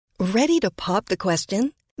Ready to pop the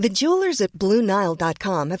question? The jewelers at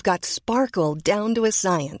BlueNile.com have got sparkle down to a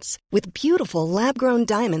science with beautiful lab-grown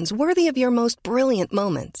diamonds worthy of your most brilliant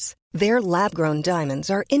moments. Their lab-grown diamonds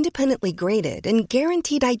are independently graded and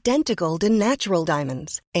guaranteed identical to natural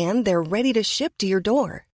diamonds, and they're ready to ship to your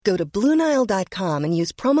door. Go to BlueNile.com and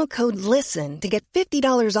use promo code LISTEN to get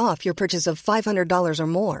 $50 off your purchase of $500 or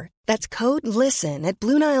more. That's code LISTEN at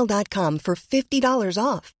BlueNile.com for $50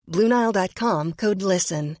 off. BlueNile.com, code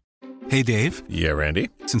LISTEN. Hey, Dave. Yeah, Randy.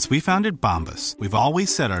 Since we founded Bombas, we've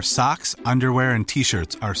always said our socks, underwear, and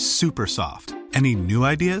T-shirts are super soft. Any new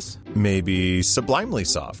ideas? Maybe sublimely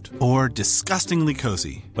soft. Or disgustingly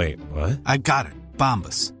cozy. Wait, what? I got it.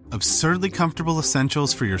 Bombas. Absurdly comfortable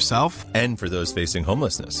essentials for yourself and for those facing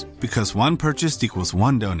homelessness. Because one purchased equals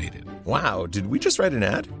one donated. Wow, did we just write an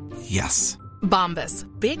ad? Yes. Bombas.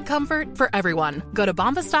 Big comfort for everyone. Go to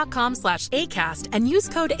bombas.com/ACAST and use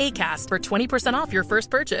code ACAST for 20% off your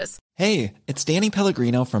first purchase. Hey, it's Danny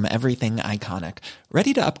Pellegrino from Everything Iconic.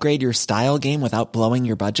 Ready to upgrade your style game without blowing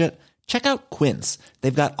your budget? Check out Quince.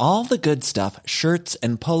 They've got all the good stuff, shirts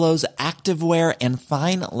and polos, activewear, and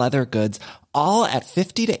fine leather goods, all at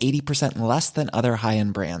 50 to 80% less than other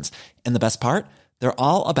high-end brands. And the best part? They're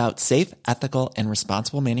all about safe, ethical, and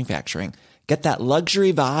responsible manufacturing. Get that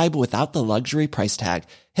luxury vibe without the luxury price tag.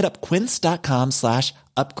 Hit up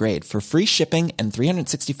quince.com/upgrade for free shipping and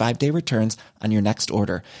 365-day returns on your next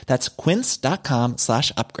order. That's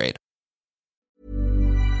quince.com/upgrade.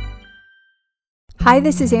 Hi,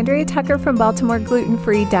 this is Andrea Tucker from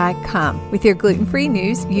BaltimoreGlutenFree.com with your gluten-free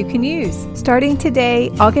news you can use. Starting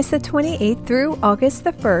today, August the 28th through August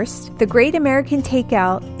the 1st, the Great American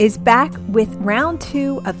Takeout is back with round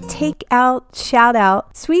 2 of Takeout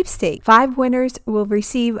Shout-Out Sweepstakes. 5 winners will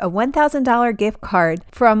receive a $1,000 gift card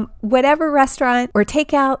from whatever restaurant or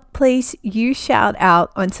takeout place you shout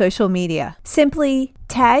out on social media. Simply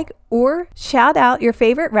tag or shout out your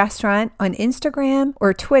favorite restaurant on Instagram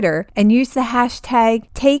or Twitter and use the hashtag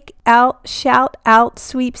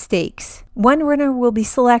TakeOutShoutout-Sweepstakes. One winner will be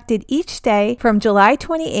selected each day from July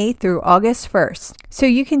 28th through August 1st. So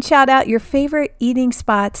you can shout out your favorite eating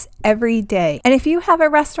spots every day. And if you have a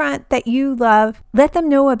restaurant that you love, let them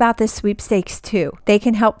know about this sweepstakes too. They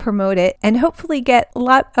can help promote it and hopefully get a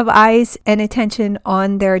lot of eyes and attention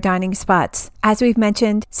on their dining spots. As we've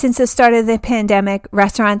mentioned, since the start of the pandemic,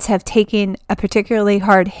 restaurants have taken a particularly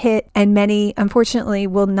hard hit and many, unfortunately,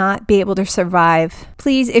 will not be able to survive.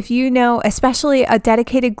 Please, if you know, especially a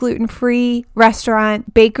dedicated gluten-free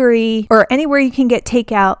restaurant, bakery, or anywhere you can get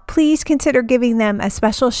takeout, please consider giving them a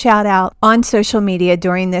special shout out on social media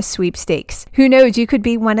during this sweepstakes. Who knows, you could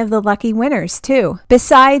be one of the lucky winners too.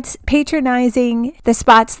 Besides patronizing the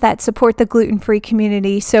spots that support the gluten-free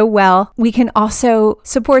community so well, we can also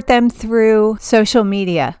support them through social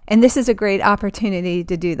media. And this is a great opportunity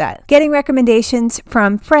to do that. Getting recommendations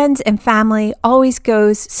from friends and family always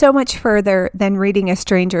goes so much further than reading a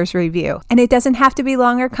stranger's review. And it doesn't have to be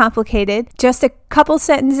long or complicated. Just a couple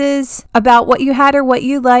sentences about what you had or what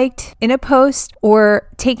you liked in a post, or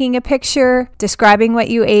taking a picture, describing what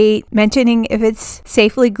you ate, mentioning if it's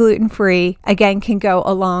safely gluten-free, again, can go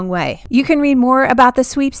a long way. You can read more about the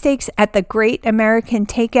sweepstakes at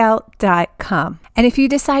thegreatamericantakeout.com. And if you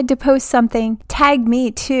decide to post something, tag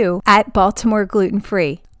me too at Baltimore Gluten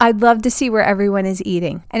Free. I'd love to see where everyone is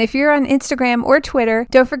eating. And if you're on Instagram or Twitter,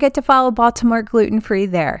 don't forget to follow Baltimore Gluten Free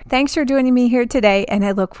there. Thanks for joining me here today, and I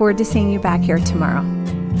look forward to seeing you back here tomorrow.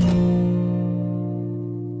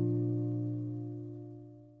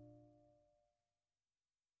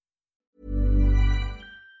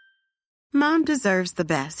 Mom deserves the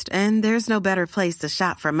best, and there's no better place to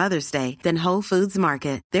shop for Mother's Day than Whole Foods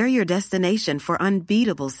Market. They're your destination for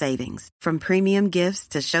unbeatable savings, from premium gifts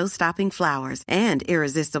to show-stopping flowers and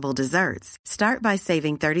irresistible desserts. Start by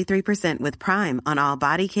saving 33% with Prime on all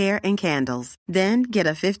body care and candles. Then get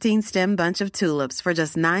a 15-stem bunch of tulips for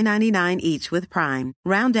just $9.99 each with Prime.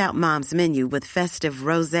 Round out Mom's menu with festive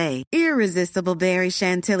rosé, irresistible berry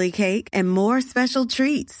chantilly cake, and more special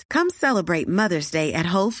treats. Come celebrate Mother's Day at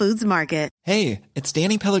Whole Foods Market. Hey, it's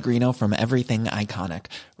Danny Pellegrino from Everything Iconic.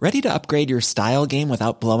 Ready to upgrade your style game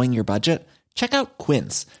without blowing your budget? Check out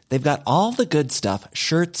Quince. They've got all the good stuff,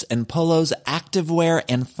 shirts and polos, activewear,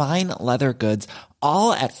 and fine leather goods,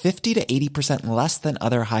 all at 50 to 80% less than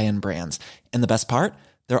other high-end brands. And the best part?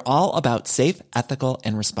 They're all about safe, ethical,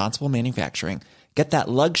 and responsible manufacturing. Get that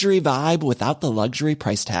luxury vibe without the luxury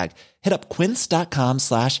price tag. Hit up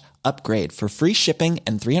quince.com/upgrade for free shipping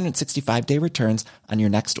and 365-day returns on your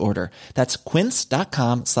next order. That's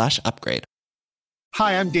quince.com/upgrade.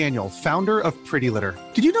 Hi, I'm Daniel, founder of Pretty Litter.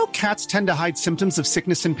 Did you know cats tend to hide symptoms of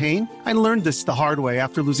sickness and pain? I learned this the hard way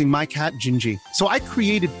after losing my cat, Gingy. So I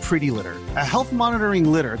created Pretty Litter, a health monitoring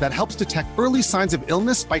litter that helps detect early signs of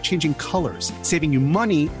illness by changing colors, saving you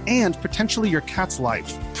money and potentially your cat's life.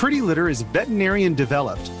 Pretty Litter is veterinarian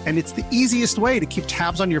developed, and it's the easiest way to keep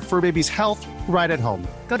tabs on your fur baby's health right at home.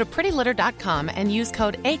 Go to prettylitter.com and use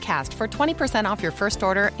code ACAST for 20% off your first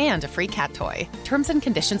order and a free cat toy. Terms and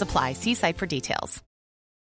conditions apply. See site for details.